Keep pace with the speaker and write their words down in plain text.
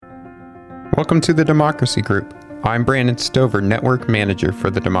Welcome to the Democracy Group. I'm Brandon Stover, Network Manager for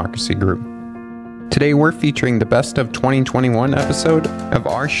the Democracy Group. Today we're featuring the Best of 2021 episode of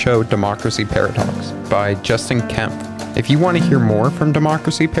our show Democracy Paradox by Justin Kempf. If you want to hear more from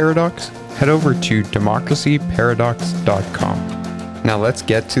Democracy Paradox, head over to democracyparadox.com. Now let's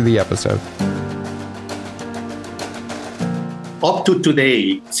get to the episode. Up to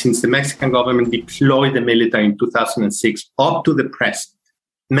today, since the Mexican government deployed the military in 2006, up to the present,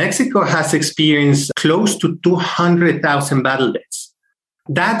 Mexico has experienced close to 200,000 battle deaths.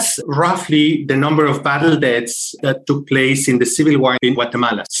 That's roughly the number of battle deaths that took place in the civil war in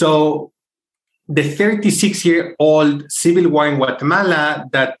Guatemala. So the 36-year-old civil war in Guatemala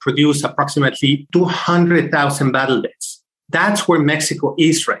that produced approximately 200,000 battle deaths. That's where Mexico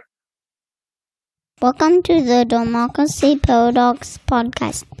is right now. Welcome to the Democracy Paradox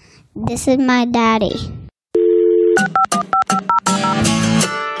podcast. This is my daddy.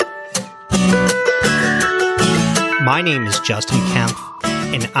 My name is Justin Kempf,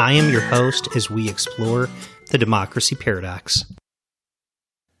 and I am your host as we explore the democracy paradox.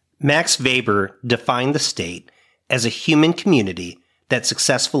 Max Weber defined the state as a human community that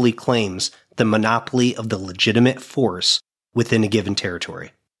successfully claims the monopoly of the legitimate force within a given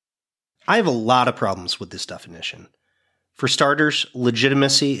territory. I have a lot of problems with this definition. For starters,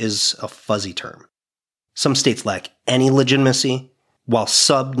 legitimacy is a fuzzy term. Some states lack any legitimacy, while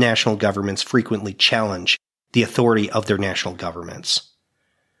sub-national governments frequently challenge the authority of their national governments.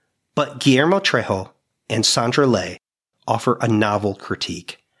 But Guillermo Trejo and Sandra offer a novel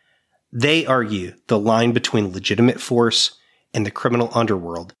critique. They argue the line between legitimate force and the criminal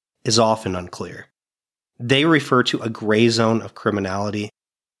underworld is often unclear. They refer to a gray zone of criminality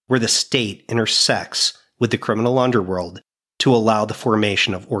where the state intersects with the criminal underworld to allow the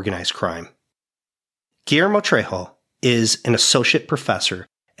formation of organized crime. Guillermo Trejo is an associate professor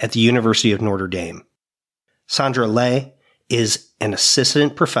at the University of Notre Dame. Sandra is an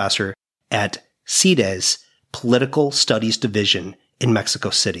assistant professor at CIDE's Political Studies Division in Mexico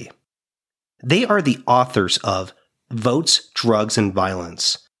City. They are the authors of Votes, Drugs, and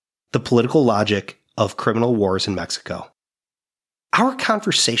Violence, The Political Logic of Criminal Wars in Mexico. Our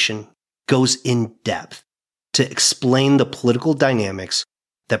conversation goes in depth to explain the political dynamics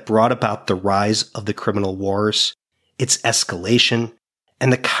that brought about the rise of the criminal wars, its escalation,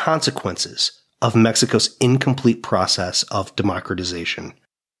 and the consequences of Mexico's incomplete process of democratization.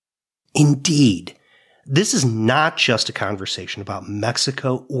 Indeed, this is not just a conversation about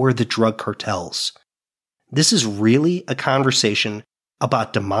Mexico or the drug cartels. This is really a conversation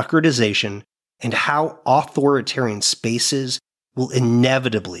about democratization and how authoritarian spaces will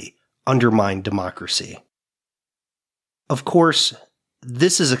inevitably undermine democracy. Of course,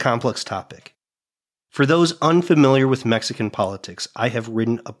 this is a complex topic. For those unfamiliar with Mexican politics, I have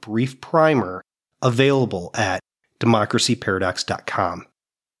written a brief primer available at democracyparadox.com.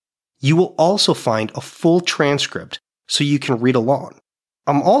 You will also find a full transcript so you can read along.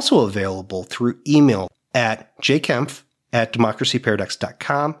 I'm also available through email at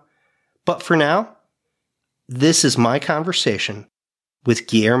jkempf@democracyparadox.com. But for now, this is my conversation with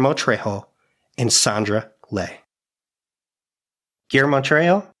Guillermo Trejo and Sandra Guillermo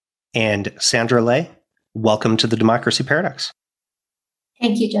Trejo and Sandra welcome to the Democracy Paradox.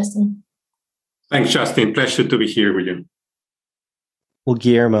 Thank you, Justin. Thanks, Justin. Pleasure to be here with you. Well,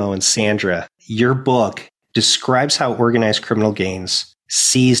 Guillermo and Sandra, your book describes how organized criminal gangs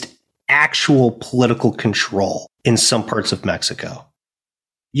seized actual political control in some parts of Mexico.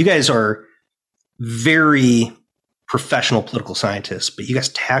 You guys are very professional political scientists, but you guys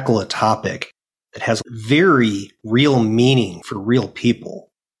tackle a topic that has very real meaning for real people.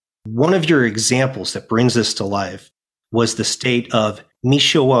 One of your examples that brings this to life was the state of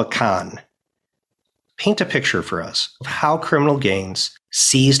Michoacan. Paint a picture for us of how criminal gangs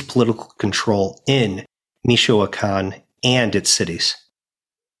seized political control in Michoacan and its cities.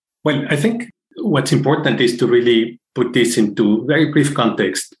 Well, I think what's important is to really put this into very brief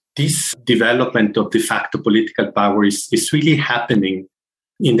context. This development of de facto political power is really happening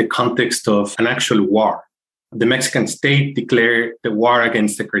in the context of an actual war. The Mexican state declared the war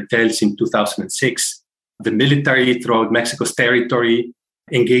against the cartels in 2006. The military throughout Mexico's territory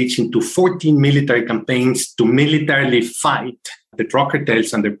engaged into 14 military campaigns to militarily fight the drug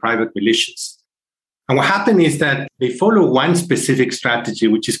cartels and their private militias. And what happened is that they follow one specific strategy,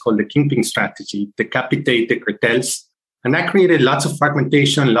 which is called the kingpin strategy, decapitate the cartels. And that created lots of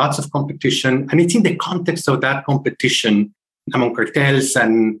fragmentation, lots of competition. And it's in the context of that competition among cartels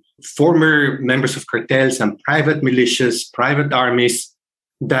and former members of cartels and private militias, private armies,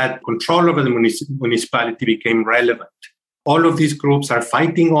 that control over the municipality became relevant. All of these groups are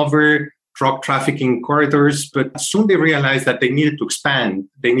fighting over drug trafficking corridors, but soon they realized that they needed to expand.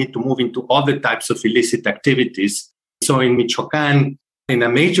 They need to move into other types of illicit activities. So in Michoacán, in a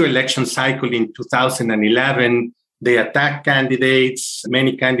major election cycle in 2011, they attacked candidates.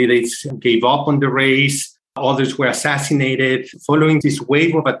 Many candidates gave up on the race. Others were assassinated. Following this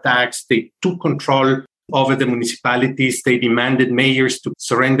wave of attacks, they took control over the municipalities. They demanded mayors to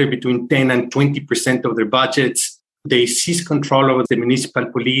surrender between 10 and 20% of their budgets. They seized control over the municipal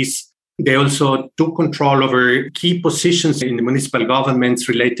police. They also took control over key positions in the municipal governments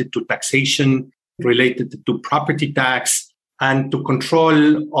related to taxation, related to property tax, and to control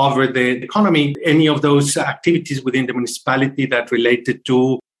over the economy, any of those activities within the municipality that related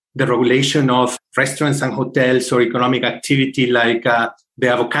to the regulation of restaurants and hotels or economic activity like the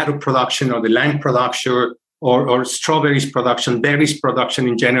avocado production or the lime production or strawberries production, berries production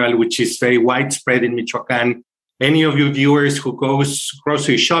in general, which is very widespread in Michoacán. Any of you viewers who goes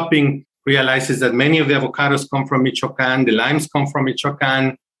grocery shopping realizes that many of the avocados come from Michoacán, the limes come from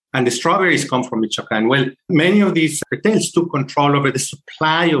Michoacán, and the strawberries come from Michoacán. Well, many of these cartels took control over the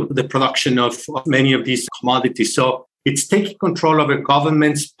supply of the production of many of these commodities. So it's taking control over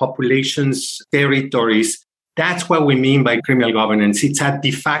governments, populations, territories. That's what we mean by criminal governance. It's a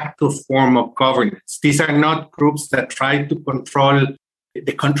de facto form of governance. These are not groups that try to control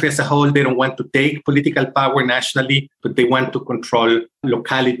the country as a whole. They don't want to take political power nationally, but they want to control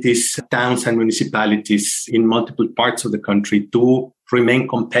localities, towns, and municipalities in multiple parts of the country to remain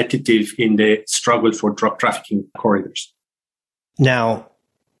competitive in the struggle for drug trafficking corridors. Now,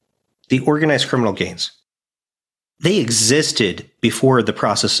 the organized criminal gangs, they existed before the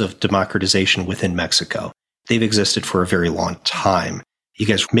process of democratization within Mexico. They've existed for a very long time. You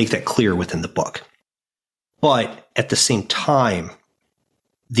guys make that clear within the book. But at the same time,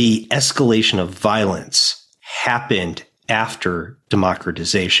 the escalation of violence happened after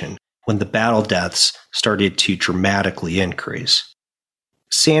democratization, when the battle deaths started to dramatically increase.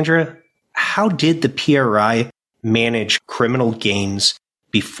 Sandra, how did the PRI manage criminal gangs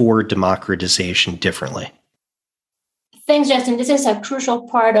before democratization differently? Thanks, Justin. This is a crucial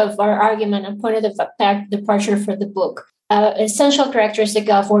part of our argument and point of the departure for the book. Essential characteristic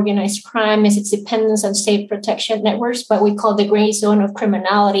of organized crime is its dependence on state protection networks, what we call the gray zone of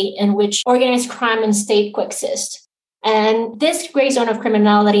criminality, in which organized crime and state coexist. And this gray zone of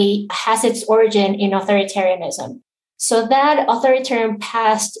criminality has its origin in authoritarianism. So that authoritarian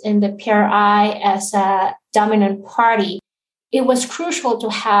past in the PRI as a dominant party, it was crucial to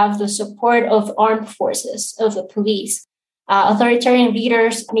have the support of armed forces, of the police. Authoritarian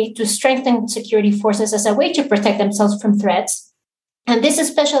leaders need to strengthen security forces as a way to protect themselves from threats. And these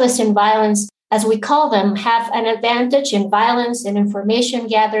specialists in violence, as we call them, have an advantage in violence and information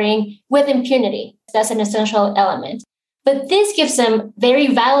gathering with impunity. That's an essential element. But this gives them very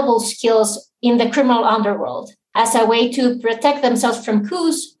valuable skills in the criminal underworld. As a way to protect themselves from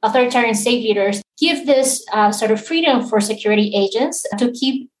coups, authoritarian state leaders give this sort of freedom for security agents to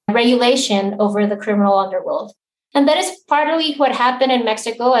keep regulation over the criminal underworld. And that is partly what happened in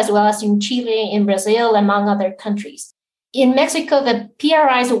Mexico, as well as in Chile, in Brazil, among other countries. In Mexico, the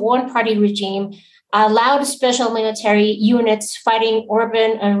PRI's one-party regime allowed special military units fighting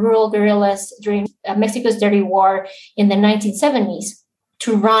urban and rural guerrillas during Mexico's Dirty War in the 1970s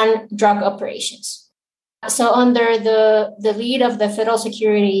to run drug operations. So under the lead of the Federal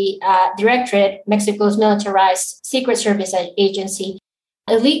Security Directorate, Mexico's militarized Secret Service agency,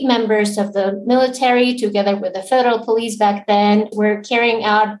 elite members of the military, together with the federal police back then, were carrying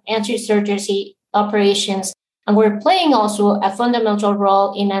out anti-insurgency operations and were playing also a fundamental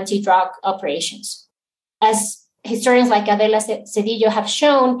role in anti-drug operations. As historians like Adela Cedillo have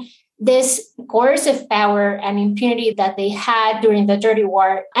shown, this coercive power and impunity that they had during the Dirty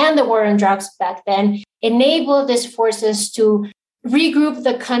War and the war on drugs back then enabled these forces to regroup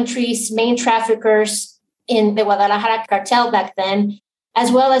the country's main traffickers in the Guadalajara cartel back then, as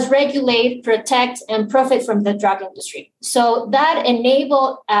well as regulate, protect, and profit from the drug industry. So that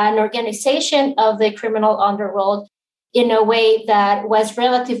enabled an organization of the criminal underworld in a way that was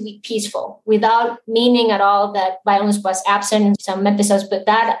relatively peaceful, without meaning at all that violence was absent in some episodes, but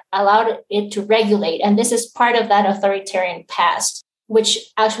that allowed it to regulate. And this is part of that authoritarian past, which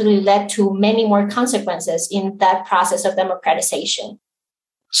actually led to many more consequences in that process of democratization.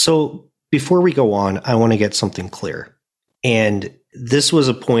 So before we go on, I want to get something clear. And this was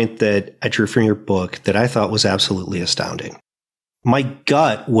a point that I drew from your book that I thought was absolutely astounding. My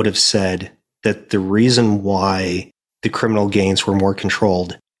gut would have said that the reason why the criminal gangs were more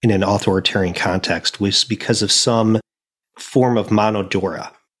controlled in an authoritarian context was because of some form of mano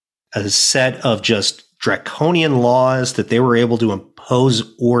dura, a set of just draconian laws, that they were able to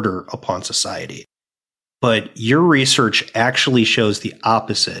impose order upon society. But your research actually shows the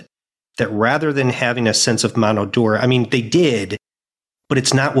opposite, that rather than having a sense of mano dura, I mean, they did, but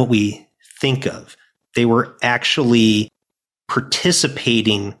it's not what we think of. They were actually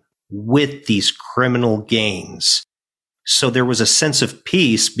participating with these criminal gangs. So there was a sense of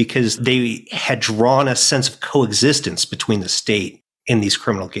peace because they had drawn a sense of coexistence between the state and these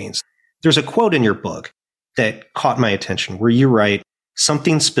criminal gangs. There's a quote in your book that caught my attention where you write,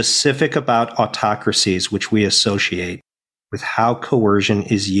 "Something specific about autocracies which we associate with how coercion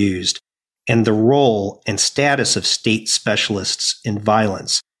is used and the role and status of state specialists in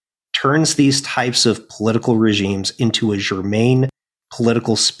violence turns these types of political regimes into a germane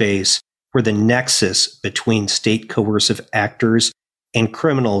political space where the nexus between state coercive actors and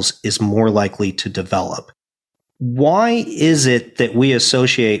criminals is more likely to develop." Why is it that we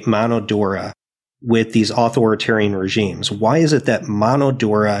associate mano dura with these authoritarian regimes? Why is it that mano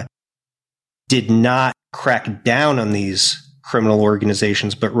dura did not crack down on these criminal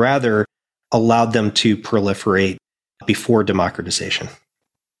organizations, but rather allowed them to proliferate before democratization?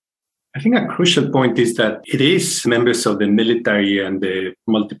 I think a crucial point is that it is members of the military and the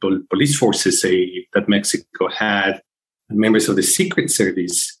multiple police forces that Mexico had, and members of the Secret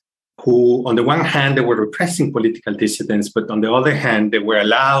Service, who, on the one hand, they were repressing political dissidents, but on the other hand, they were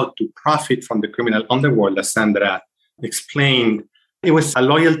allowed to profit from the criminal underworld, as Sandra explained. It was a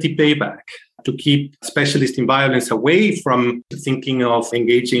loyalty payback to keep specialists in violence away from thinking of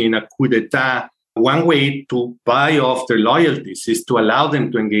engaging in a coup d'etat. One way to buy off their loyalties is to allow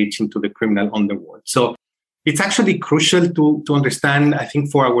them to engage into the criminal underworld. So it's actually crucial to understand, I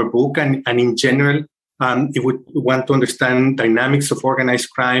think, for our book and in general, if we want to understand dynamics of organized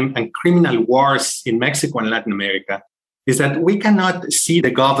crime and criminal wars in Mexico and Latin America, is that we cannot see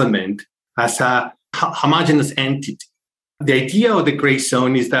the government as a homogeneous entity. The idea of the gray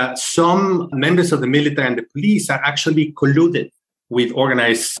zone is that some members of the military and the police are actually colluded with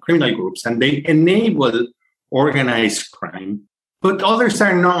organized criminal groups, and they enable organized crime, but others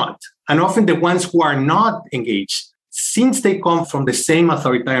are not. And often the ones who are not engaged, since they come from the same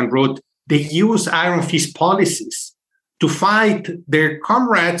authoritarian route, they use iron fist policies to fight their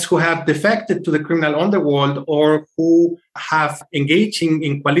comrades who have defected to the criminal underworld or who have engaging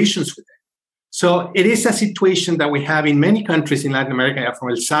in coalitions with them. So it is a situation that we have in many countries in Latin America, from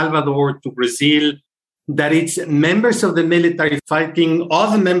El Salvador to Brazil, that it's members of the military fighting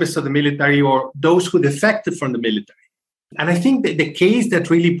other members of the military or those who defected from the military. And I think that the case that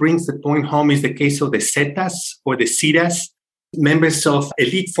really brings the point home is the case of the Zetas or the Zetas, members of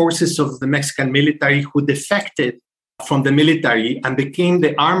elite forces of the Mexican military who defected from the military and became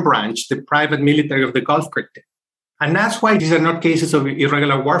the armed branch, the private military of the Gulf cartel. And that's why these are not cases of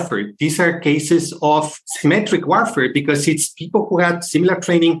irregular warfare. These are cases of symmetric warfare because it's people who have similar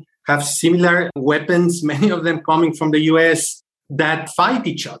training, have similar weapons, many of them coming from the US, that fight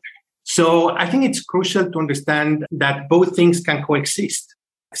each other. So I think it's crucial to understand that both things can coexist.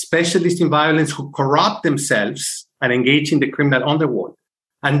 Specialists in violence who corrupt themselves and engage in the criminal underworld,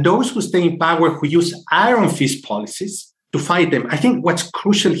 and those who stay in power who use iron fist policies to fight them. I think what's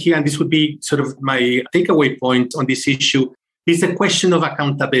crucial here, and this would be sort of my takeaway point on this issue, is the question of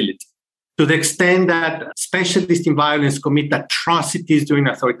accountability. To the extent that specialists in violence commit atrocities during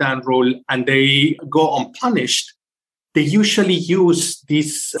authoritarian rule and they go unpunished, they usually use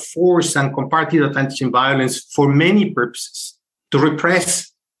this force and comparative advantage in violence for many purposes, to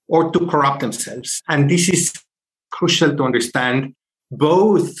repress or to corrupt themselves. And this is crucial to understand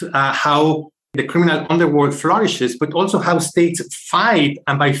both how the criminal underworld flourishes, but also how states fight.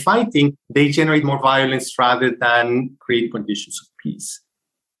 And by fighting, they generate more violence rather than create conditions of peace.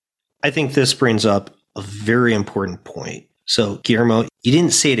 I think this brings up a very important point. So, Guillermo, you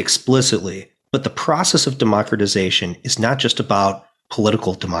didn't say it explicitly, but the process of democratization is not just about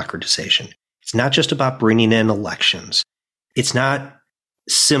political democratization. It's not just about bringing in elections. It's not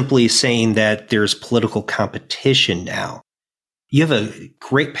simply saying that there's political competition now. You have a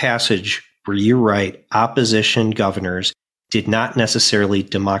great passage where you write, opposition governors did not necessarily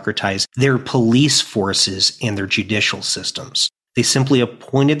democratize their police forces and their judicial systems. They simply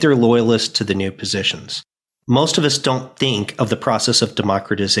appointed their loyalists to the new positions. Most of us don't think of the process of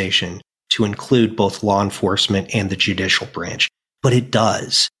democratization to include both law enforcement and the judicial branch, but it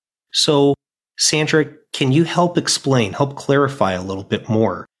does. So, Sandra, can you help clarify a little bit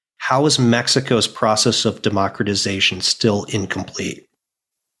more? How is Mexico's process of democratization still incomplete?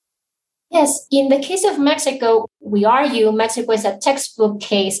 Yes, in the case of Mexico, we argue Mexico is a textbook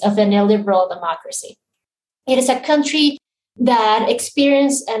case of a neoliberal democracy. It is a country that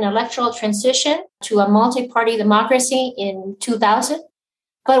experienced an electoral transition to a multi-party democracy in 2000,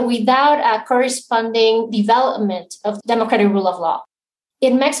 but without a corresponding development of democratic rule of law.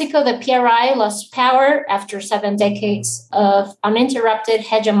 In Mexico, the PRI lost power after 7 decades of uninterrupted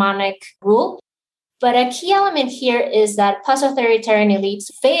hegemonic rule. But a key element here is that post-authoritarian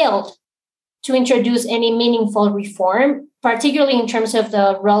elites failed to introduce any meaningful reform, particularly in terms of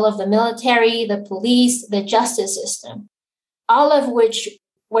the role of the military, the police, the justice system, all of which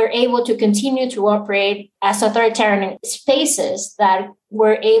were able to continue to operate as authoritarian spaces that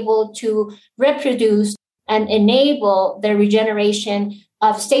were able to reproduce and enable the regeneration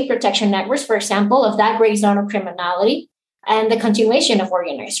of state protection networks, for example, of that gray zone of criminality and the continuation of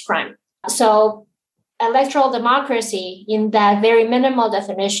organized crime. So electoral democracy, in that very minimal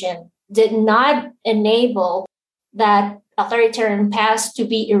definition, did not enable that authoritarian past to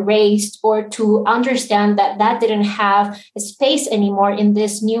be erased or to understand that that didn't have a space anymore in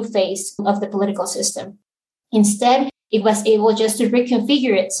this new phase of the political system. Instead, it was able just to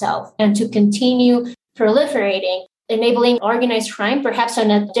reconfigure itself and to continue proliferating, enabling organized crime, perhaps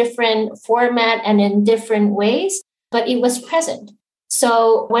on a different format and in different ways, but it was present.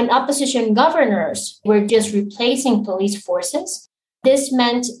 So when opposition governors were just replacing police forces, this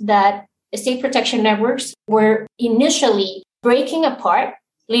meant that state protection networks were initially breaking apart,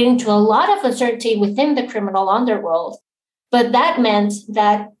 leading to a lot of uncertainty within the criminal underworld. But that meant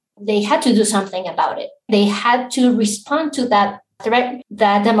that they had to do something about it. They had to respond to that threat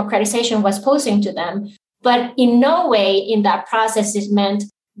that democratization was posing to them. But in no way in that process it meant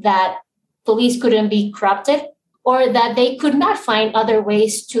that police couldn't be corrupted or that they could not find other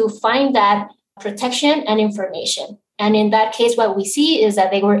ways to find that protection and information. And in that case, what we see is that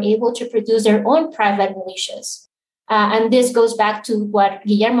they were able to produce their own private militias. And this goes back to what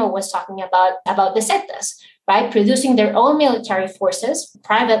Guillermo was talking about the Zetas, right? Producing their own military forces,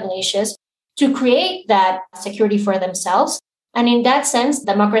 private militias, to create that security for themselves. And in that sense,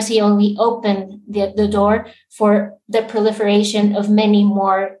 democracy only opened the door for the proliferation of many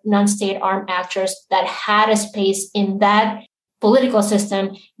more non-state armed actors that had a space in that political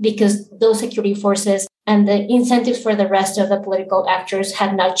system because those security forces and the incentives for the rest of the political actors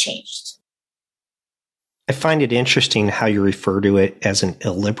had not changed. I find it interesting how you refer to it as an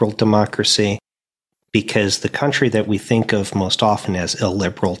illiberal democracy, because the country that we think of most often as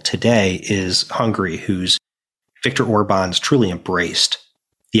illiberal today is Hungary, whose Viktor Orban's truly embraced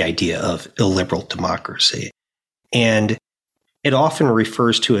the idea of illiberal democracy. And it often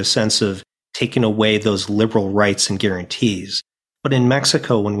refers to a sense of taking away those liberal rights and guarantees. But in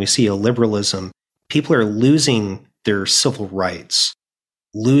Mexico, when we see illiberalism, people are losing their civil rights,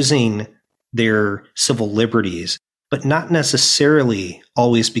 losing their civil liberties, but not necessarily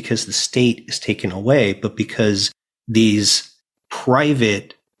always because the state is taken away, but because these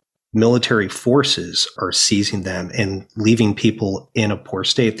private military forces are seizing them and leaving people in a poor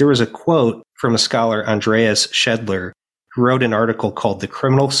state. There was a quote from a scholar, Andreas Schedler, who wrote an article called The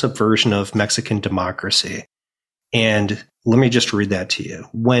Criminal Subversion of Mexican Democracy. And let me just read that to you.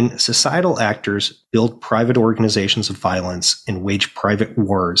 When societal actors build private organizations of violence and wage private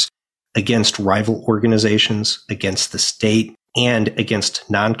wars against rival organizations, against the state, and against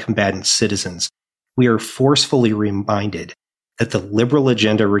non-combatant citizens, we are forcefully reminded that the liberal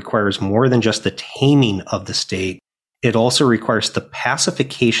agenda requires more than just the taming of the state. It also requires the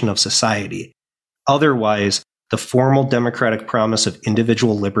pacification of society. Otherwise, the formal democratic promise of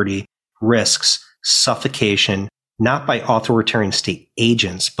individual liberty risks suffocation, not by authoritarian state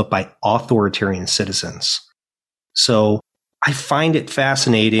agents, but by authoritarian citizens. So I find it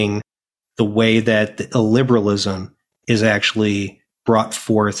fascinating the way that the illiberalism is actually brought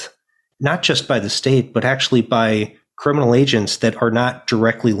forth, not just by the state, but actually by criminal agents that are not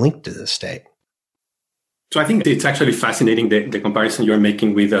directly linked to the state. So I think it's actually fascinating, the comparison you're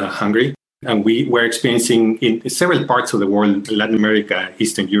making with Hungary. And we were experiencing in several parts of the world, Latin America,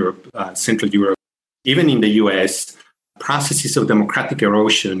 Eastern Europe, Central Europe, even in the US, processes of democratic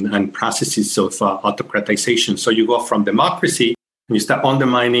erosion and processes of autocratization. So you go from democracy and you start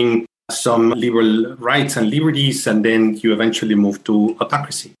undermining some liberal rights and liberties, and then you eventually move to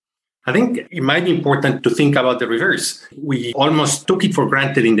autocracy. I think it might be important to think about the reverse. We almost took it for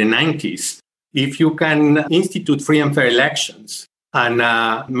granted in the 90s. If you can institute free and fair elections and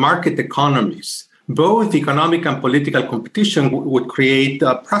market economies, both economic and political competition would create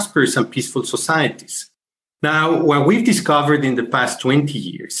prosperous and peaceful societies. Now, what we've discovered in the past 20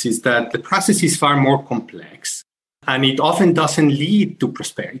 years is that the process is far more complex, and it often doesn't lead to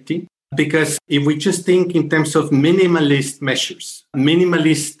prosperity. Because if we just think in terms of minimalist measures,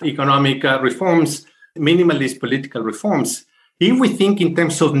 minimalist economic reforms, minimalist political reforms, if we think in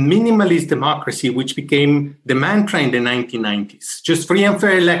terms of minimalist democracy, which became the mantra in the 1990s, just free and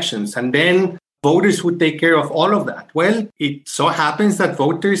fair elections, and then voters would take care of all of that. Well, it so happens that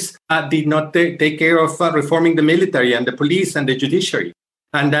voters did not take care of reforming the military and the police and the judiciary.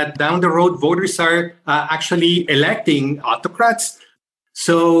 And that down the road, voters are actually electing autocrats.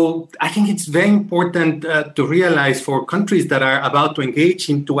 So I think it's very important to realize for countries that are about to engage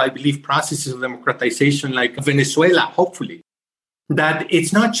into, I believe, processes of democratization like Venezuela, hopefully, that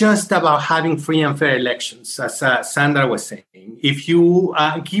it's not just about having free and fair elections, as Sandra was saying. If you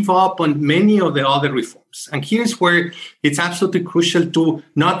give up on many of the other reforms, and here's where it's absolutely crucial to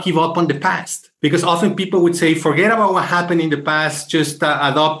not give up on the past, because often people would say, forget about what happened in the past, just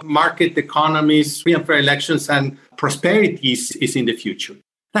adopt market economies, free and fair elections, and prosperity is in the future.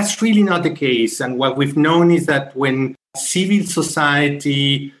 That's really not the case. And what we've known is that when civil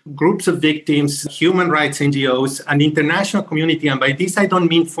society, groups of victims, human rights NGOs, and international community, and by this I don't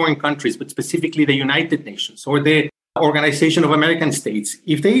mean foreign countries, but specifically the United Nations or the Organization of American States,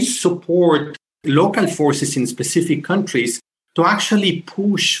 if they support local forces in specific countries to actually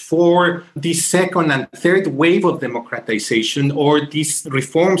push for this second and third wave of democratization or these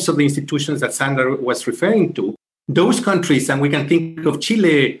reforms of the institutions that Sandra was referring to, those countries, and we can think of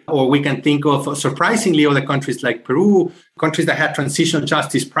Chile, or we can think of, surprisingly, other countries like Peru, countries that had transitional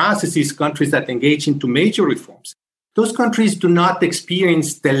justice processes, countries that engage into major reforms. Those countries do not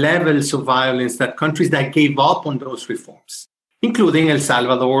experience the levels of violence that countries that gave up on those reforms, including El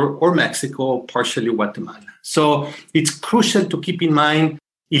Salvador or Mexico, partially Guatemala. So it's crucial to keep in mind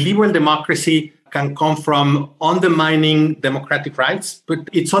illiberal democracy can come from undermining democratic rights, but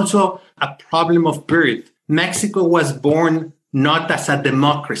it's also a problem of birth. Mexico was born not as a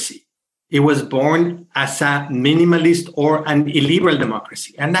democracy. It was born as a minimalist or an illiberal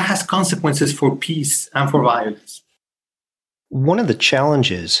democracy. And that has consequences for peace and for violence. One of the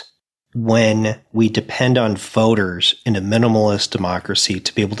challenges when we depend on voters in a minimalist democracy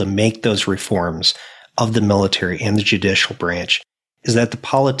to be able to make those reforms of the military and the judicial branch is that the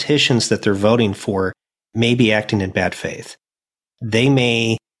politicians that they're voting for may be acting in bad faith. They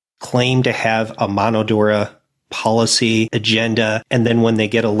may claim to have a mano dura policy agenda, and then when they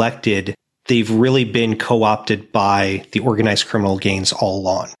get elected, they've really been co-opted by the organized criminal gangs all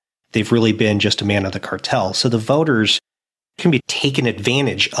along. They've really been just a man of the cartel. So the voters can be taken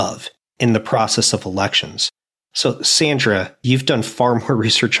advantage of in the process of elections. So Sandra, you've done far more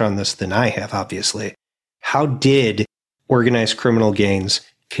research on this than I have, obviously. How did organized criminal gangs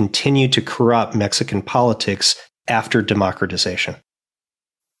continue to corrupt Mexican politics after democratization?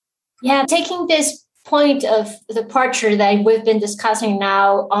 Yeah, taking this point of departure that we've been discussing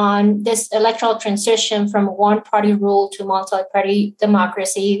now on this electoral transition from one-party rule to multi-party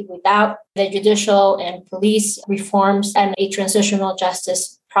democracy without the judicial and police reforms and a transitional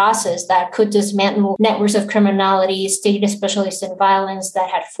justice process that could dismantle networks of criminality, state specialists in violence that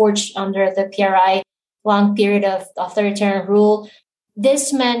had forged under the PRI long period of authoritarian rule.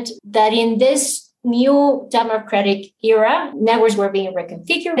 This meant that in this new democratic era, networks were being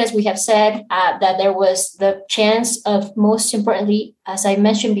reconfigured, as we have said, that there was the chance of, most importantly, as I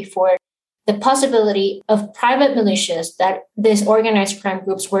mentioned before, the possibility of private militias that these organized crime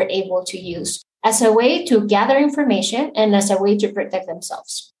groups were able to use as a way to gather information and as a way to protect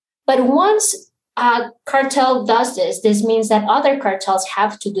themselves. But once a cartel does this, this means that other cartels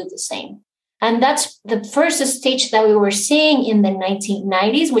have to do the same. And that's the first stage that we were seeing in the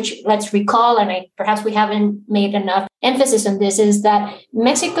 1990s, which let's recall, and perhaps we haven't made enough emphasis on this, is that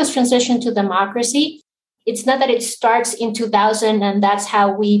Mexico's transition to democracy, it's not that it starts in 2000 and that's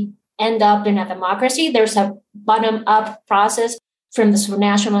how we end up in a democracy. There's a bottom-up process from the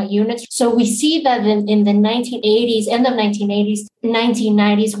subnational units. So we see that in the 1980s, end of 1980s,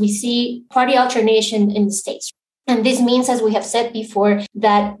 1990s, we see party alternation in the states. And this means, as we have said before,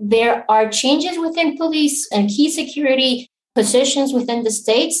 that there are changes within police and key security positions within the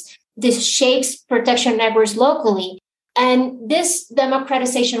states. This shapes protection networks locally. And this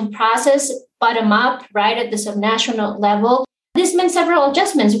democratization process, bottom up, right at the subnational level, this meant several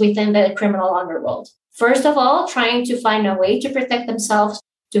adjustments within the criminal underworld. First of all, trying to find a way to protect themselves,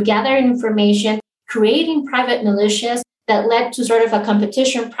 to gather information, creating private militias that led to sort of a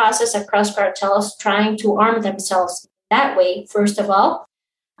competition process across cartels trying to arm themselves that way, first of all.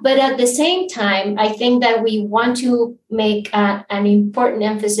 But at the same time, I think that we want to make an important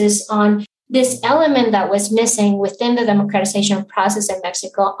emphasis on this element that was missing within the democratization process in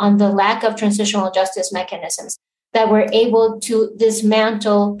Mexico on the lack of transitional justice mechanisms. that were able to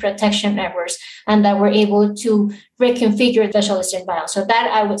dismantle protection networks and that were able to reconfigure specialists in violence. So that,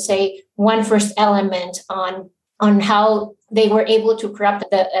 I would say, one first element on how they were able to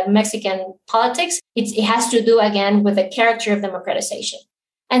corrupt the Mexican politics. It has to do, again, with the character of democratization.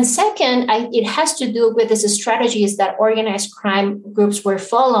 And second, it has to do with these strategies that organized crime groups were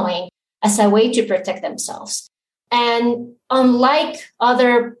following as a way to protect themselves. And unlike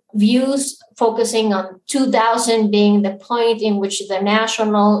other views focusing on 2000 being the point in which the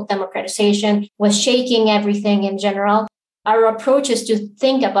national democratization was shaking everything in general, our approach is to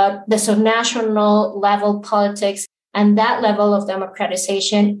think about the subnational level politics and that level of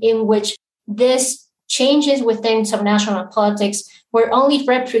democratization in which this changes within subnational politics were only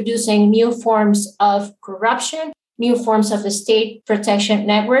reproducing new forms of corruption, new forms of the state protection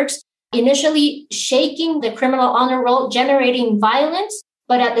networks, initially shaking the criminal honor roll, generating violence,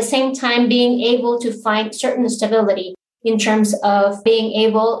 but at the same time being able to find certain stability in terms of being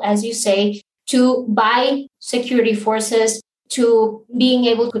able, as you say, to buy security forces, to being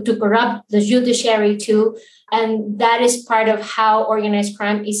able to corrupt the judiciary too. And that is part of how organized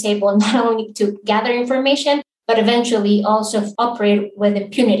crime is able not only to gather information, but eventually also operate with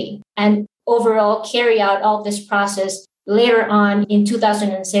impunity and overall carry out all this process later on in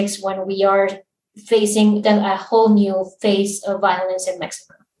 2006 when we are facing a whole new phase of violence in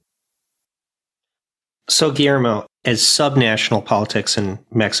Mexico. So, Guillermo, as subnational politics in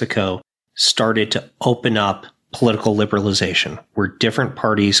Mexico started to open up political liberalization, where different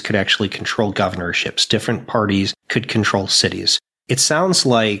parties could actually control governorships, different parties could control cities, it sounds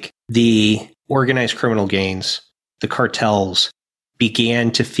like the organized criminal gangs, the cartels, began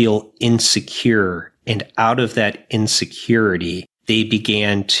to feel insecure. And out of that insecurity, they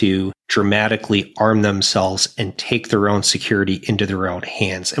began to dramatically arm themselves and take their own security into their own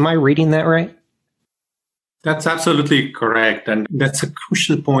hands. Am I reading that right? That's absolutely correct. And that's a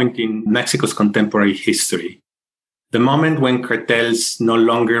crucial point in Mexico's contemporary history. The moment when cartels no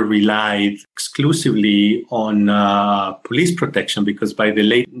longer relied exclusively on police protection, because by the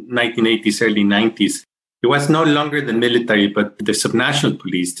late 1980s, early 90s, it was no longer the military, but the subnational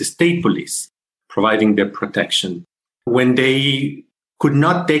police, the state police, providing their protection. When they could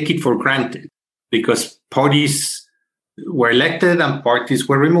not take it for granted, because parties were elected and parties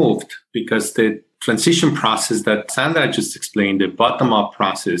were removed, because the transition process that Sandra just explained, the bottom-up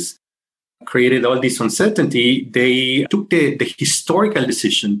process, created all this uncertainty, they took the historical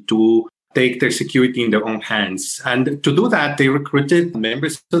decision to take their security in their own hands. And to do that, they recruited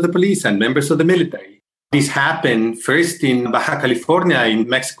members of the police and members of the military. This happened first in Baja California, in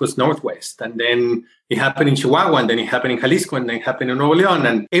Mexico's northwest, and then it happened in Chihuahua, and then it happened in Jalisco, and then it happened in Nuevo León.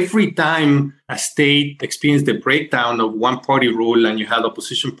 And every time a state experienced the breakdown of one-party rule and you had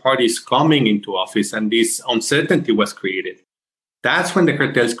opposition parties coming into office, and this uncertainty was created, that's when the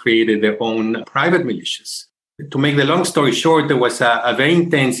cartels created their own private militias. To make the long story short, there was a very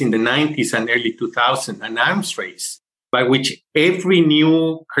intense in the 90s and early 2000s, an arms race by which every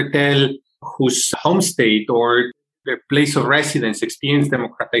new cartel whose home state or their place of residence experienced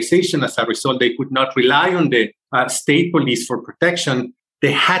democratization. As a result, they could not rely on the state police for protection.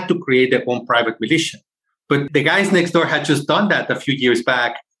 They had to create their own private militia. But the guys next door had just done that a few years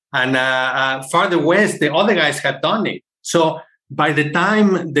back. And farther west, the other guys had done it. So by the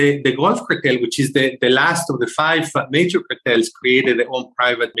time the Gulf cartel, which is the last of the five major cartels, created their own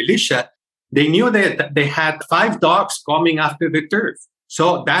private militia, they knew that they had 5 dogs coming after the turf.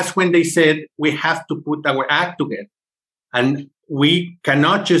 So that's when they said, we have to put our act together. And we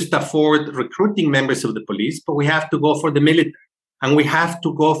cannot just afford recruiting members of the police, but we have to go for the military. And we have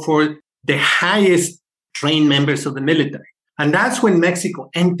to go for the highest trained members of the military. And that's when Mexico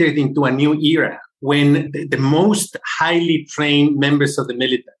entered into a new era, when the most highly trained members of the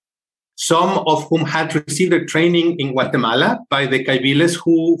military, some of whom had received their training in Guatemala by the Caiviles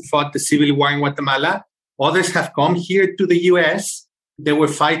who fought the civil war in Guatemala. Others have come here to the U.S. They were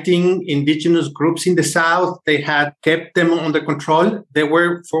fighting indigenous groups in the South. They had kept them under control. They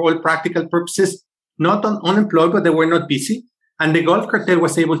were, for all practical purposes, not unemployed, but they were not busy. And the Gulf cartel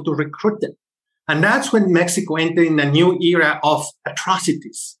was able to recruit them. And that's when Mexico entered in a new era of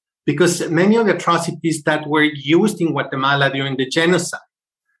atrocities, because many of the atrocities that were used in Guatemala during the genocide,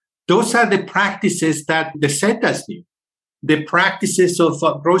 those are the practices that the Zetas knew. The practices of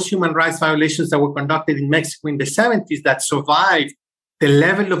gross human rights violations that were conducted in Mexico in the 70s that survived the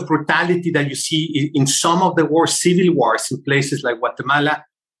level of brutality that you see in some of the civil wars in places like Guatemala,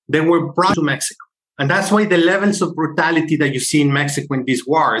 they were brought to Mexico. And that's why the levels of brutality that you see in Mexico in these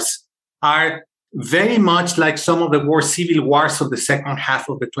wars are very much like some of the civil wars of the second half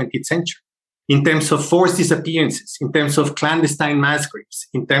of the 20th century. in terms of forced disappearances, in terms of clandestine mass graves,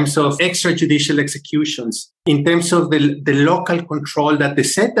 in terms of extrajudicial executions, in terms of the local control that the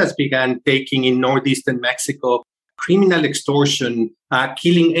Zetas began taking in northeastern Mexico, criminal extortion,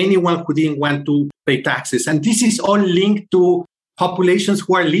 killing anyone who didn't want to pay taxes. And this is all linked to populations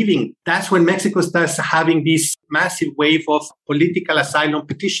who are leaving. That's when Mexico starts having this massive wave of political asylum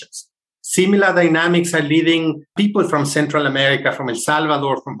petitions. Similar dynamics are leading people from Central America, from El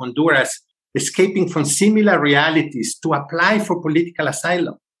Salvador, from Honduras, escaping from similar realities to apply for political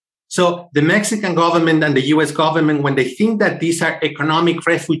asylum. So the Mexican government and the US government, when they think that these are economic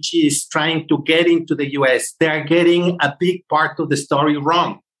refugees trying to get into the US, they are getting a big part of the story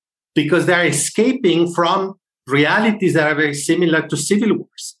wrong, because they are escaping from realities that are very similar to civil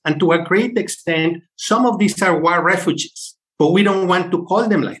wars. And to a great extent, some of these are war refugees, but we don't want to call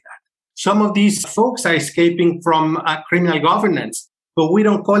them like that. Some of these folks are escaping from criminal governance, but we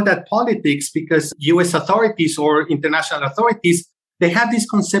don't call that politics, because US authorities or international authorities, they have this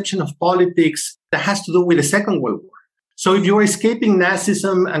conception of politics that has to do with the Second World War. So if you're escaping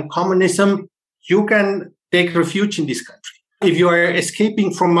Nazism and communism, you can take refuge in this country. If you are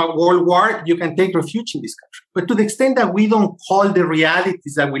escaping from a world war, you can take refuge in this country. But to the extent that we don't call the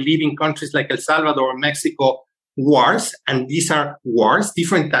realities that we live in countries like El Salvador or Mexico wars, and these are wars,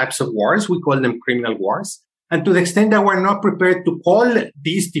 different types of wars, we call them criminal wars. And to the extent that we're not prepared to call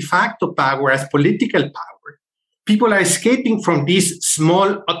this de facto power as political power, people are escaping from these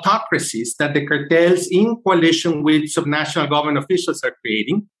small autocracies that the cartels in coalition with subnational government officials are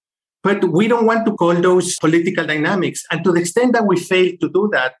creating. But we don't want to call those political dynamics. And to the extent that we fail to do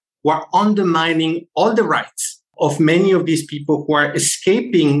that, we're undermining all the rights of many of these people who are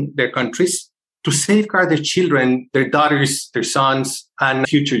escaping their countries to safeguard their children, their daughters, their sons, and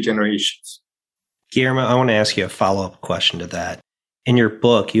future generations. Guillermo, I want to ask you a follow-up question to that. In your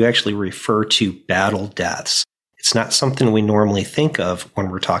book, you actually refer to battle deaths. It's not something we normally think of when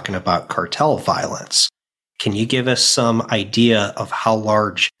we're talking about cartel violence. Can you give us some idea of how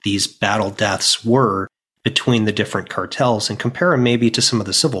large these battle deaths were between the different cartels and compare them maybe to some of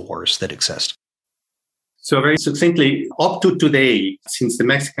the civil wars that exist? So very succinctly, up to today, since the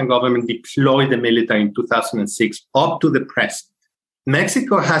Mexican government deployed the military in 2006, up to the present,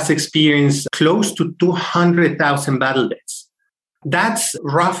 Mexico has experienced close to 200,000 battle deaths. That's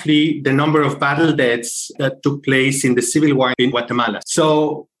roughly the number of battle deaths that took place in the civil war in Guatemala.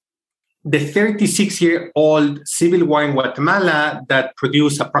 So the 36-year-old civil war in Guatemala that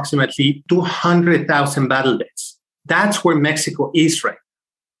produced approximately 200,000 battle deaths. That's where Mexico is right.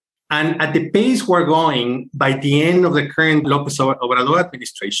 And at the pace we're going, by the end of the current López Obrador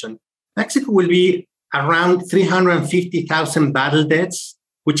administration, Mexico will be around 350,000 battle deaths,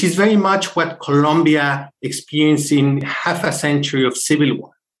 which is very much what Colombia experienced in half a century of civil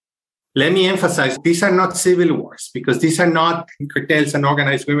war. Let me emphasize, these are not civil wars, because these are not cartels and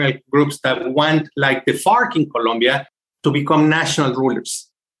organized criminal groups that want, like the FARC in Colombia, to become national rulers.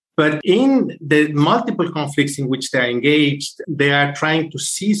 But in the multiple conflicts in which they are engaged, they are trying to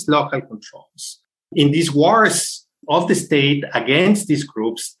seize local controls. In these wars of the state against these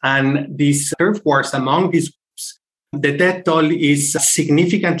groups and these turf wars among these groups, the death toll is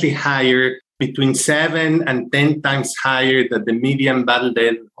significantly higher, between 7 and 10 times higher than the median battle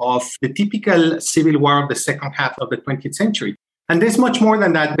death of the typical civil war of the second half of the 20th century. And there's much more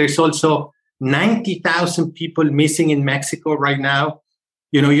than that. There's also 90,000 people missing in Mexico right now.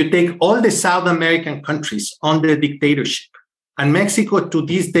 You take all the South American countries under dictatorship, and Mexico to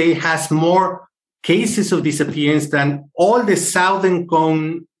this day has more cases of disappearance than all the Southern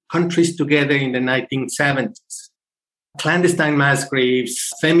Cone countries together in the 1970s. Clandestine mass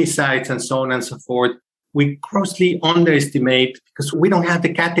graves, femicides, and so on and so forth, we grossly underestimate, because we don't have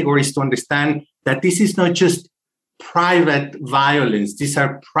the categories to understand that this is not just private violence. These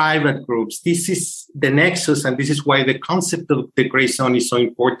are private groups. This is the nexus, and this is why the concept of the gray zone is so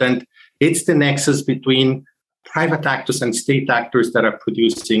important. It's the nexus between private actors and state actors that are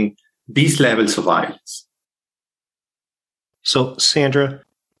producing these levels of violence. So, Sandra,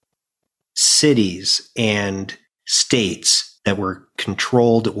 cities and states that were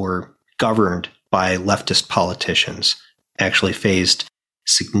controlled or governed by leftist politicians actually faced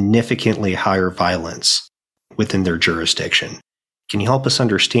significantly higher violence within their jurisdiction. Can you help us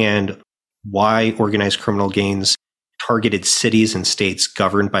understand why organized criminal gangs targeted cities and states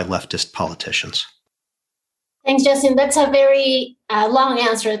governed by leftist politicians? Thanks, Justin. That's a very long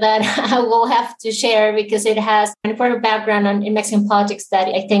answer that I will have to share, because it has an important background in Mexican politics that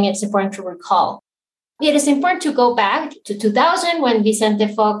I think it's important to recall. It is important to go back to 2000, when Vicente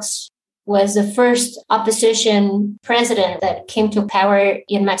Fox was the first opposition president that came to power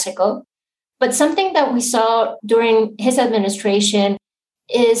in Mexico. But something that we saw during his administration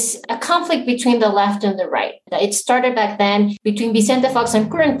is a conflict between the left and the right. It started back then between Vicente Fox and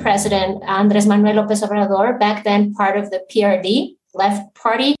current president Andrés Manuel López Obrador, back then part of the PRD, left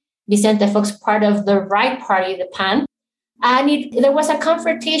party, Vicente Fox part of the right party, the PAN. And there was a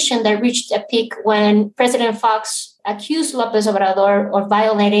confrontation that reached a peak when President Fox accused López Obrador of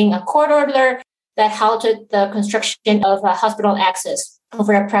violating a court order that halted the construction of a hospital access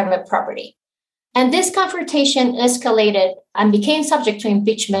over a private property. And this confrontation escalated and became subject to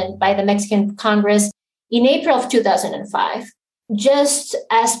impeachment by the Mexican Congress in April of 2005, just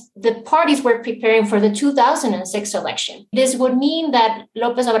as the parties were preparing for the 2006 election. This would mean that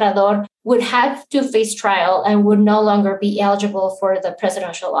López Obrador would have to face trial and would no longer be eligible for the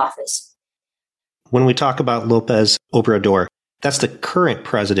presidential office. When we talk about López Obrador, that's the current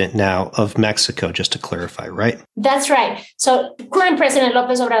president now of Mexico, just to clarify, right? That's right. So current President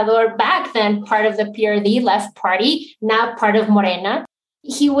López Obrador, back then part of the PRD left party, now part of Morena,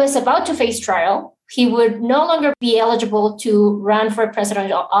 he was about to face trial. He would no longer be eligible to run for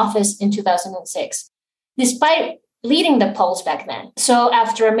presidential office in 2006, despite leading the polls back then. So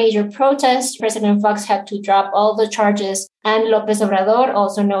after a major protest, President Fox had to drop all the charges, and López Obrador,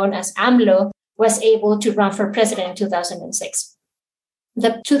 also known as AMLO, was able to run for president in 2006.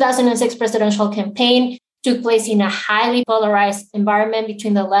 The 2006 presidential campaign took place in a highly polarized environment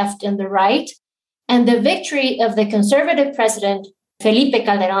between the left and the right. And the victory of the conservative president, Felipe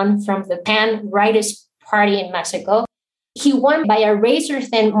Calderón, from the PAN rightist party in Mexico, he won by a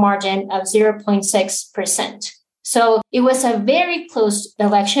razor-thin margin of 0.6%. So it was a very close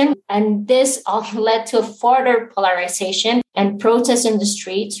election, and this all led to further polarization and protests in the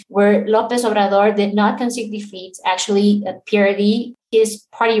streets where López Obrador did not concede defeat. Actually, PRD, his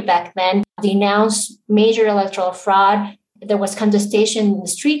party back then, denounced major electoral fraud. There was contestation in the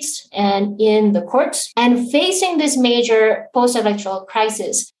streets and in the courts. And facing this major post-electoral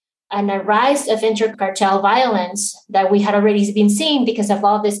crisis and a rise of intercartel violence that we had already been seeing because of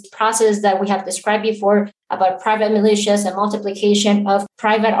all this process that we have described before about private militias and multiplication of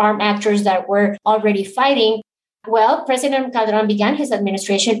private armed actors that were already fighting, well, President Calderón began his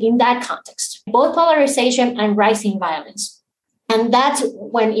administration in that context, both polarization and rising violence. And that's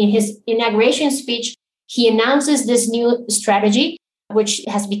when in his inauguration speech, he announces this new strategy, which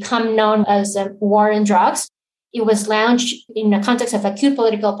has become known as the war on drugs. It was launched in the context of acute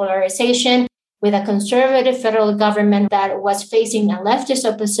political polarization with a conservative federal government that was facing a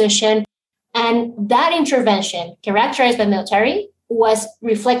leftist opposition. And that intervention, characterized by military, was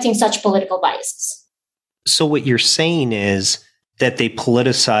reflecting such political biases. So what you're saying is that they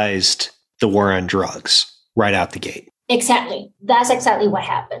politicized the war on drugs right out the gate. Exactly. That's exactly what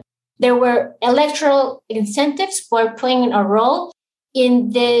happened. There were electoral incentives for playing a role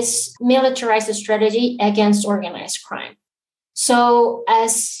in this militarized strategy against organized crime. So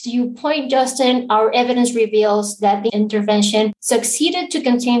as you point, Justin, our evidence reveals that the intervention succeeded to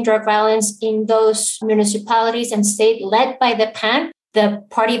contain drug violence in those municipalities and states led by the PAN, the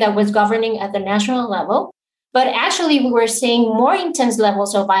party that was governing at the national level. But actually, we were seeing more intense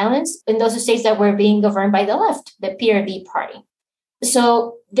levels of violence in those states that were being governed by the left, the PRD party.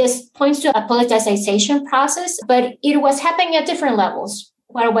 So this points to a politicization process, but it was happening at different levels.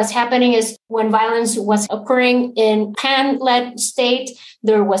 What was happening is when violence was occurring in PAN-led state,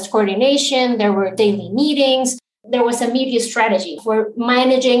 there was coordination, there were daily meetings, there was a media strategy for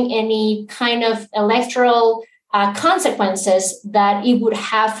managing any kind of electoral consequences that it would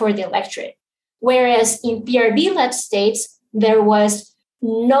have for the electorate. Whereas in PRD-led states, there was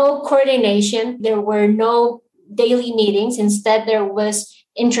no coordination, there were no daily meetings. Instead, there was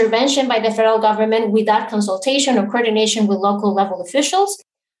intervention by the federal government without consultation or coordination with local level officials.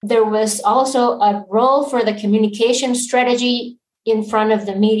 There was also a role for the communication strategy in front of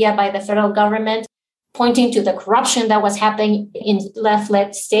the media by the federal government, pointing to the corruption that was happening in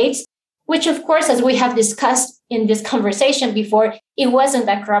left-led states, which, of course, as we have discussed in this conversation before, it wasn't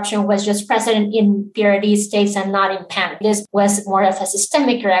that corruption was just present in PRD states and not in PAN. This was more of a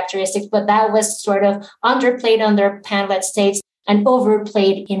systemic characteristic, but that was sort of underplayed under PAN-led states and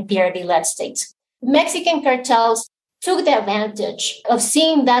overplayed in PRD-led states. Mexican cartels took the advantage of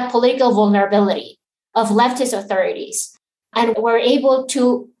seeing that political vulnerability of leftist authorities and were able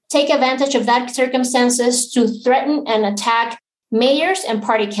to take advantage of that circumstances to threaten and attack mayors and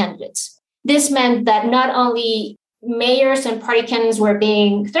party candidates. This meant that not only mayors and party candidates were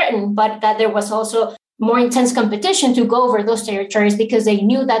being threatened, but that there was also more intense competition to go over those territories because they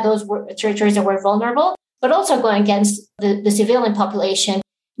knew that those were territories that were vulnerable, but also going against the civilian population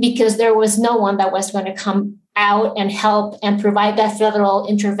because there was no one that was going to come out and help and provide that federal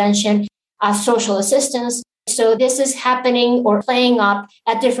intervention social assistance. So this is happening or playing up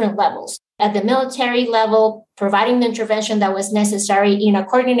at different levels. At the military level, providing the intervention that was necessary in a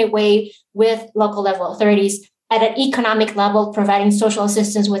coordinated way with local level authorities. At an economic level, providing social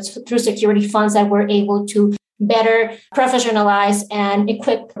assistance through security funds that were able to better professionalize and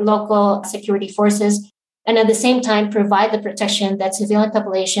equip local security forces. And at the same time, provide the protection that civilian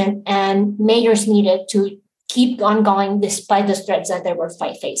population and mayors needed to keep on going despite the threats that they were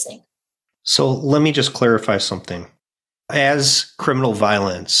facing. So let me just clarify something. As criminal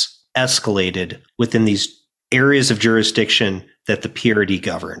violence escalated within these areas of jurisdiction that the PRD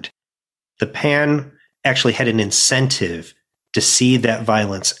governed, the PAN actually had an incentive to see that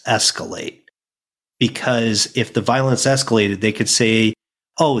violence escalate. Because if the violence escalated, they could say,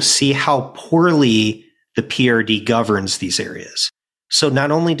 oh, see how poorly the PRD governs these areas. So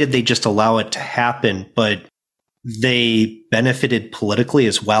not only did they just allow it to happen, but they benefited politically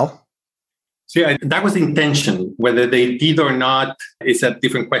as well. So yeah, that was the intention. Whether they did or not is a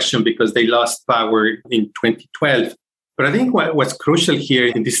different question because they lost power in 2012. But I think what's crucial here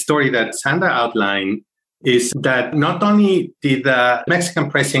in this story that Sandra outlined is that not only did the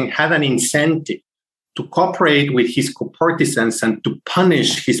Mexican president have an incentive to cooperate with his co-partisans and to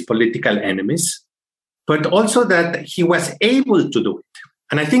punish his political enemies, but also that he was able to do it.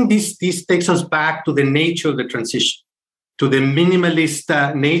 And I think this takes us back to the nature of the transition, to the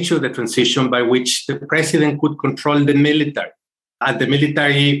minimalist nature of the transition by which the president could control the military. And the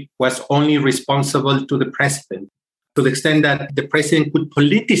military was only responsible to the president, to the extent that the president could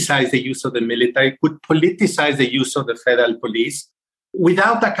politicize the use of the military, could politicize the use of the federal police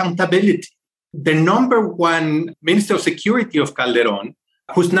without accountability. The number one Minister of Security of Calderon,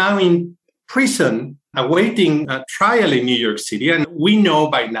 who's now in prison awaiting a trial in New York City, and we know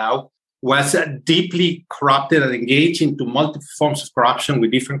by now was deeply corrupted and engaged into multiple forms of corruption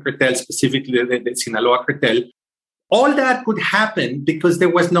with different cartels, specifically the Sinaloa cartel. All that could happen because there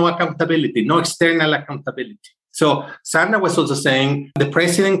was no accountability, no external accountability. So Sandra was also saying the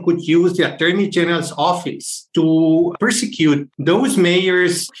president could use the Attorney General's office to persecute those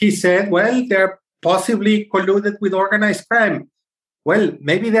mayors. He said, well, they're possibly colluded with organized crime. Well,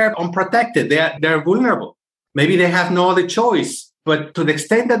 maybe they're unprotected. They're vulnerable. Maybe they have no other choice. But to the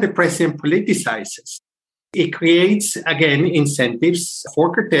extent that the president politicizes, it creates, again, incentives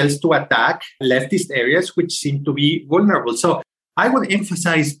for cartels to attack leftist areas which seem to be vulnerable. So I would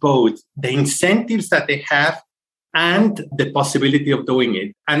emphasize both the incentives that they have and the possibility of doing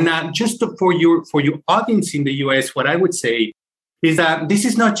it. And just for your audience in the US, what I would say is that this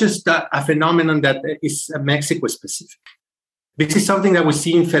is not just a phenomenon that is Mexico specific. This is something that we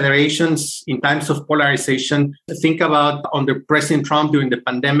see in federations in times of polarization. Think about under President Trump during the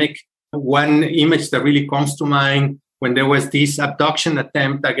pandemic. One image that really comes to mind when there was this abduction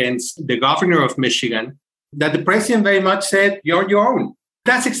attempt against the governor of Michigan, that the president very much said, you're on your own.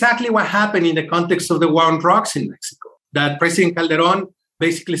 That's exactly what happened in the context of the war on drugs in Mexico. That President Calderon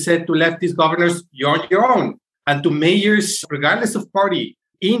basically said to leftist governors, you're on your own. And to mayors, regardless of party,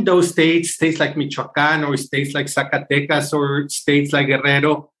 in those states like Michoacán or states like Zacatecas or states like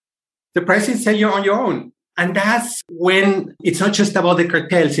Guerrero, the president said, you're on your own. And that's when it's not just about the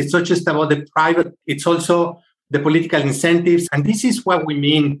cartels, it's not just about the private, it's also the political incentives. And this is what we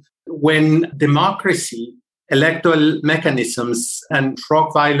mean when democracy, electoral mechanisms, and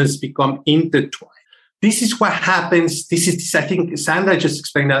drug violence become intertwined. This is what happens. This is, I think, Sandra just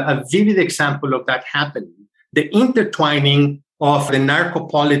explained a vivid example of that happening. The intertwining of the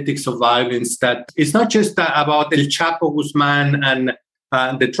narco-politics of violence that is not just about El Chapo Guzman and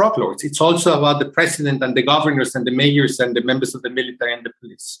the drug lords. It's also about the president and the governors and the mayors and the members of the military and the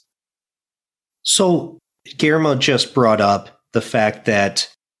police. So Guillermo just brought up the fact that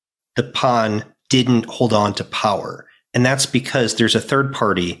the PAN didn't hold on to power. And that's because there's a third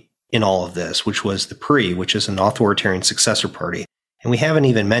party in all of this, which was the PRI, which is an authoritarian successor party. And we haven't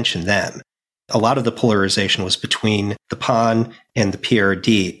even mentioned them. A lot of the polarization was between the PAN and the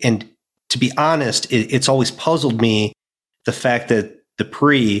PRD. And to be honest, it's always puzzled me the fact that the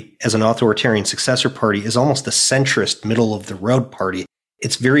PRI, as an authoritarian successor party, is almost a centrist, middle-of-the-road party.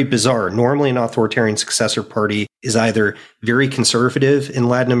 It's very bizarre. Normally, an authoritarian successor party is either very conservative in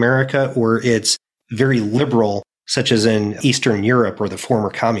Latin America or it's very liberal, such as in Eastern Europe or the former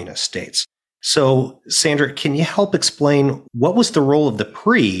communist states. So, Sandra, can you help explain what was the role of the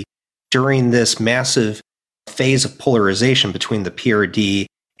PRI during this massive phase of polarization between the PRD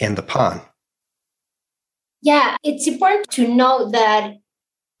and the PAN? Yeah, it's important to note that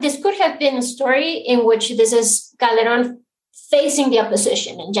this could have been a story in which this is Calderon facing the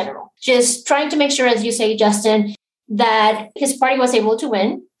opposition in general, just trying to make sure, as you say, Justin, that his party was able to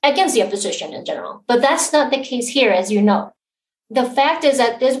win against the opposition in general. But that's not the case here, as you know. The fact is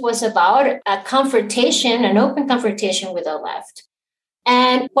that this was about a confrontation, an open confrontation with the left.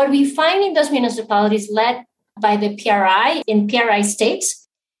 And what we find in those municipalities led by the PRI in PRI states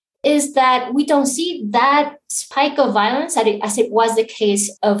is that we don't see that spike of violence as it was the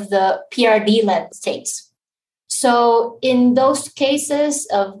case of the PRD-led states. So in those cases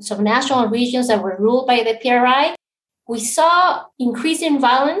of some national regions that were ruled by the PRI, we saw increase in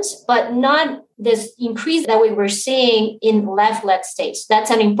violence, but not this increase that we were seeing in left-led states.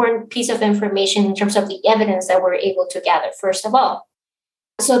 That's an important piece of information in terms of the evidence that we're able to gather, first of all.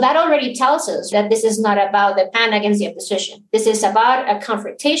 So that already tells us that this is not about the PAN against the opposition. This is about a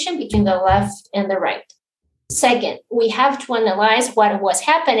confrontation between the left and the right. Second, we have to analyze what was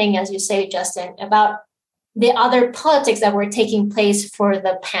happening, as you say, Justin, about the other politics that were taking place for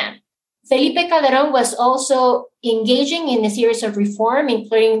the PAN. Felipe Calderón was also engaging in a series of reform,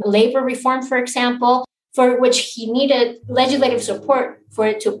 including labor reform, for example, for which he needed legislative support for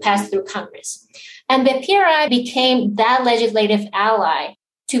it to pass through Congress. And the PRI became that legislative ally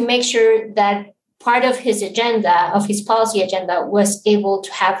to make sure that part of his agenda, of his policy agenda, was able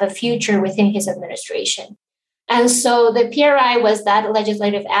to have a future within his administration. And so the PRI was that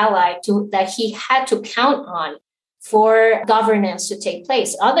legislative ally that he had to count on for governance to take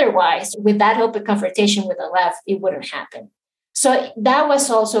place. Otherwise, with that open confrontation with the left, it wouldn't happen. So that was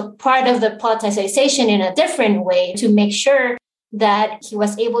also part of the politicization in a different way to make sure that he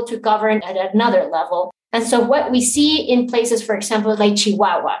was able to govern at another level. And so what we see in places, for example, like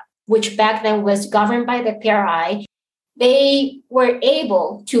Chihuahua, which back then was governed by the PRI, they were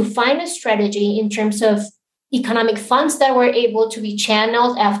able to find a strategy in terms of economic funds that were able to be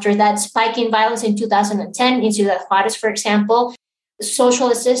channeled after that spike in violence in 2010 in Ciudad Juárez, for example, social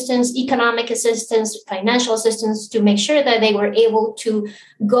assistance, economic assistance, financial assistance, to make sure that they were able to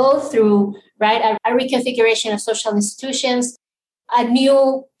go through a reconfiguration of social institutions, a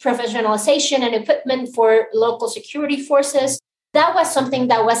new professionalization and equipment for local security forces. That was something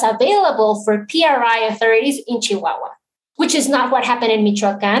that was available for PRI authorities in Chihuahua, which is not what happened in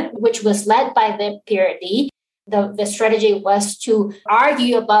Michoacán, which was led by the PRD. The strategy was to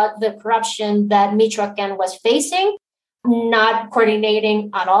argue about the corruption that Michoacán was facing, not coordinating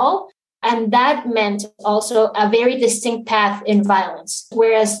at all. And that meant also a very distinct path in violence,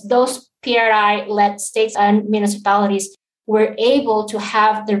 whereas those PRI-led states and municipalities were able to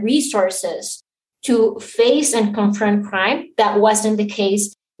have the resources to face and confront crime. That wasn't the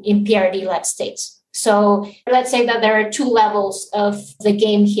case in PRD-led states. So let's say that there are two levels of the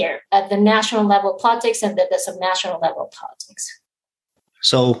game here, at the national level politics and the subnational level politics.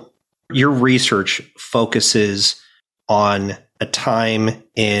 So your research focuses on a time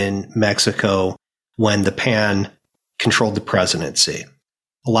in Mexico when the PAN controlled the presidency.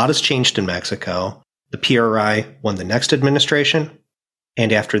 A lot has changed in Mexico. The PRI won the next administration.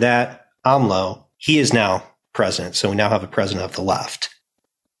 And after that, AMLO, he is now president. So we now have a president of the left.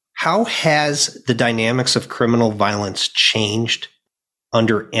 How has the dynamics of criminal violence changed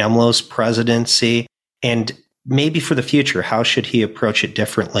under AMLO's presidency? And maybe for the future, how should he approach it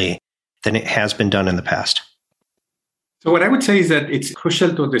differently than it has been done in the past? So what I would say is that it's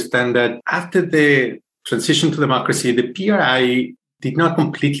crucial to understand that after the transition to democracy, the PRI did not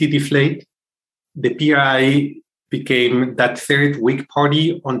completely deflate. The PRI became that third weak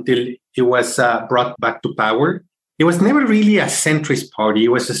party until it was brought back to power. It was never really a centrist party. It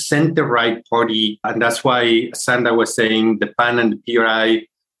was a center-right party. And that's why Sandra was saying the PAN and the PRI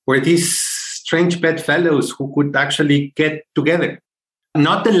were these strange bedfellows who could actually get together.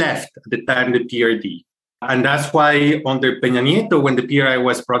 Not the left at the time, the PRD. And that's why under Peña Nieto, when the PRI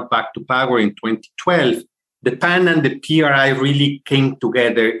was brought back to power in 2012, the PAN and the PRI really came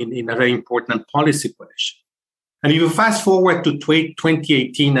together in a very important policy coalition. And if you fast forward to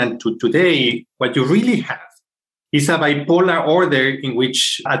 2018 and to today, what you really have is a bipolar order in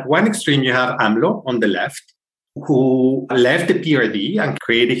which at one extreme you have AMLO on the left, who left the PRD and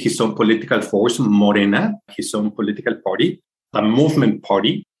created his own political force, Morena, his own political party, a movement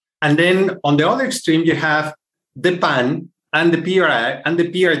party. And then on the other extreme, you have the PAN and the PRI and the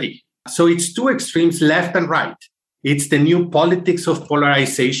PRD. So it's two extremes, left and right. It's the new politics of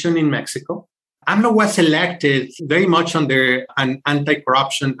polarization in Mexico. AMLO was elected very much under an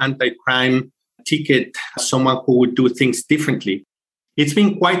anti-corruption, anti-crime ticket, someone who would do things differently. It's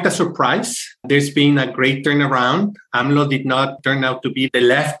been quite a surprise. There's been a great turnaround. AMLO did not turn out to be the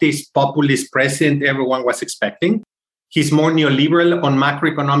leftist populist president everyone was expecting. He's more neoliberal on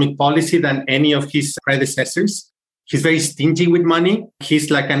macroeconomic policy than any of his predecessors. He's very stingy with money. He's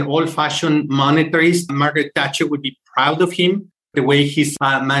like an old-fashioned monetarist. Margaret Thatcher would be proud of him. the way he's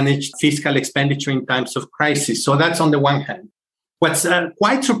managed fiscal expenditure in times of crisis. So that's on the one hand. What's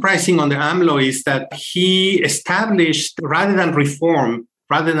quite surprising under AMLO is that he established, rather than reform,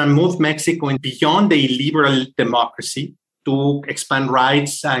 rather than move Mexico beyond a liberal democracy to expand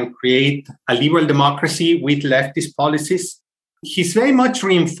rights and create a liberal democracy with leftist policies, he's very much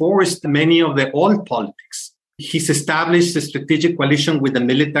reinforced many of the old politics. He's established a strategic coalition with the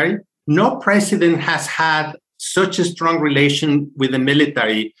military. No president has had such a strong relation with the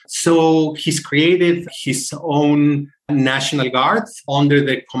military. So he's created his own National Guard under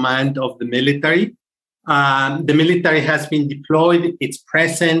the command of the military. The military has been deployed. It's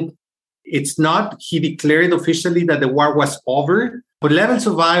present. It's not, he declared officially that the war was over, but levels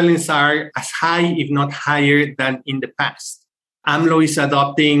of violence are as high, if not higher, than in the past. AMLO is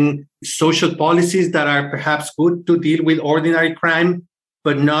adopting social policies that are perhaps good to deal with ordinary crime,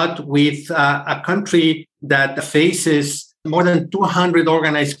 but not with a country that faces more than 200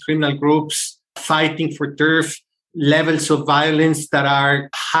 organized criminal groups fighting for turf, levels of violence that are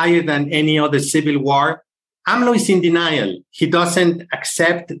higher than any other civil war. AMLO is in denial. He doesn't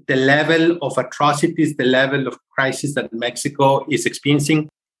accept the level of atrocities, the level of crisis that Mexico is experiencing.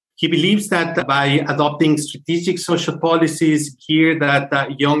 He believes that by adopting strategic social policies geared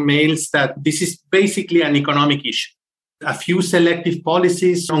at young males, that this is basically an economic issue. A few selective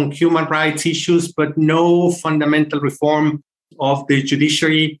policies on human rights issues, but no fundamental reform of the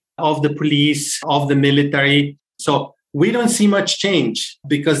judiciary, of the police, of the military. So we don't see much change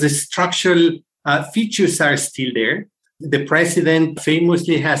because the structural features are still there. The president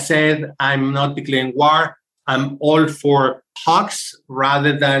famously has said, I'm not declaring war. I'm all for talks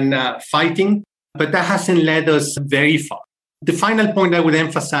rather than fighting. But that hasn't led us very far. The final point I would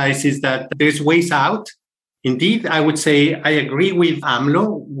emphasize is that there's ways out. Indeed, I would say I agree with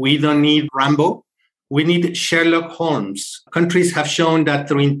AMLO. We don't need Rambo. We need Sherlock Holmes. Countries have shown that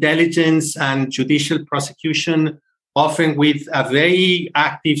through intelligence and judicial prosecution, often with a very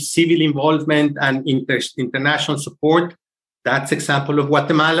active civil involvement and international support, that's example of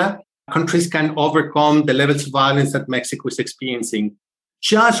Guatemala, countries can overcome the levels of violence that Mexico is experiencing.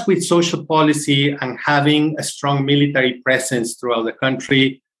 Just with social policy and having a strong military presence throughout the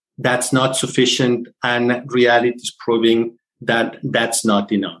country, that's not sufficient, and reality is proving that that's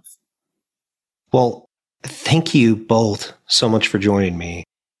not enough. Well, thank you both so much for joining me.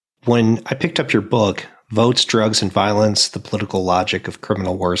 When I picked up your book, Votes, Drugs, and Violence, The Political Logic of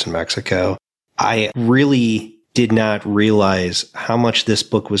Criminal Wars in Mexico, I really did not realize how much this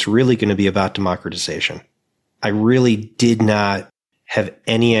book was really going to be about democratization. I really did not have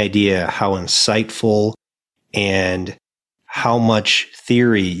any idea how insightful and how much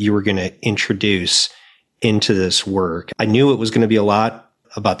theory you were going to introduce into this work. I knew it was going to be a lot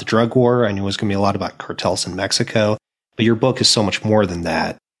about the drug war. I knew it was going to be a lot about cartels in Mexico, but your book is so much more than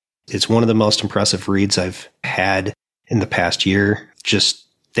that. It's one of the most impressive reads I've had in the past year. Just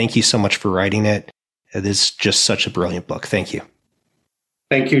thank you so much for writing it. It is just such a brilliant book. Thank you.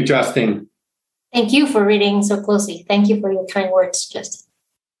 Thank you, Justin. Thank you for reading so closely. Thank you for your kind words, Justin.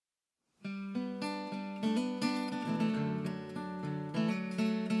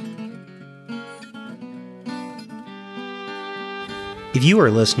 If you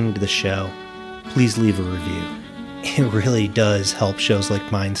are listening to the show, please leave a review. It really does help shows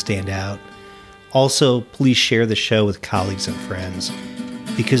like mine stand out. Also, please share the show with colleagues and friends,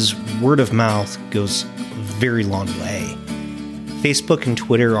 because word of mouth goes a very long way. Facebook and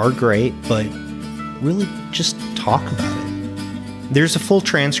Twitter are great, but really just talk about it. There's a full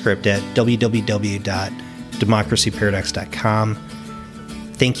transcript at www.democracyparadox.com.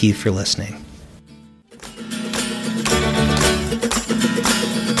 Thank you for listening.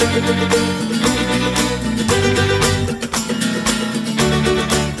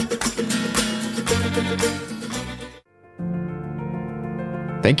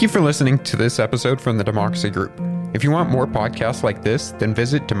 Thank you for listening to this episode from the Democracy Group. If you want more podcasts like this, then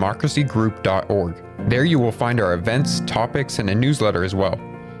visit democracygroup.org. There you will find our events, topics, and a newsletter as well.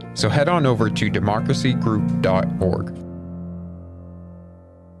 So head on over to democracygroup.org.